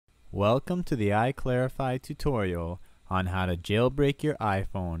Welcome to the iClarified tutorial on how to jailbreak your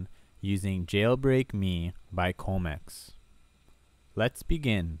iPhone using JailbreakMe by Comex. Let's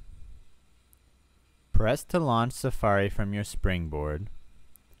begin. Press to launch Safari from your springboard.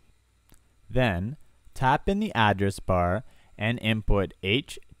 Then, tap in the address bar and input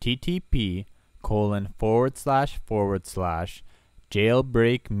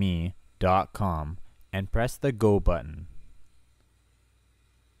http://jailbreakme.com and press the Go button.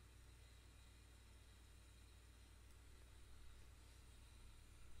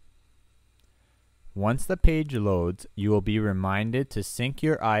 Once the page loads, you will be reminded to sync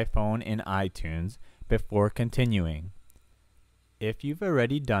your iPhone in iTunes before continuing. If you've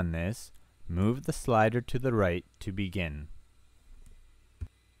already done this, move the slider to the right to begin.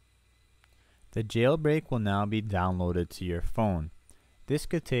 The jailbreak will now be downloaded to your phone. This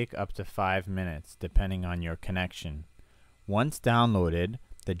could take up to 5 minutes depending on your connection. Once downloaded,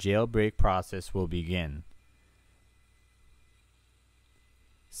 the jailbreak process will begin.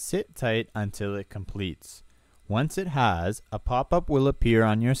 Sit tight until it completes. Once it has, a pop-up will appear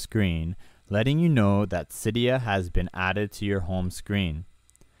on your screen letting you know that Cydia has been added to your home screen.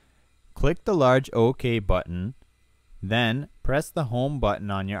 Click the large OK button, then press the Home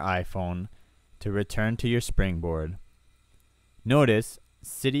button on your iPhone to return to your springboard. Notice,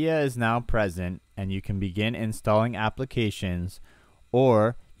 Cydia is now present and you can begin installing applications,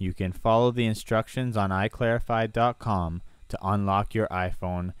 or you can follow the instructions on iClarified.com to unlock your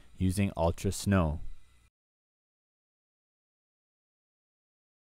iPhone using Ultra Snow.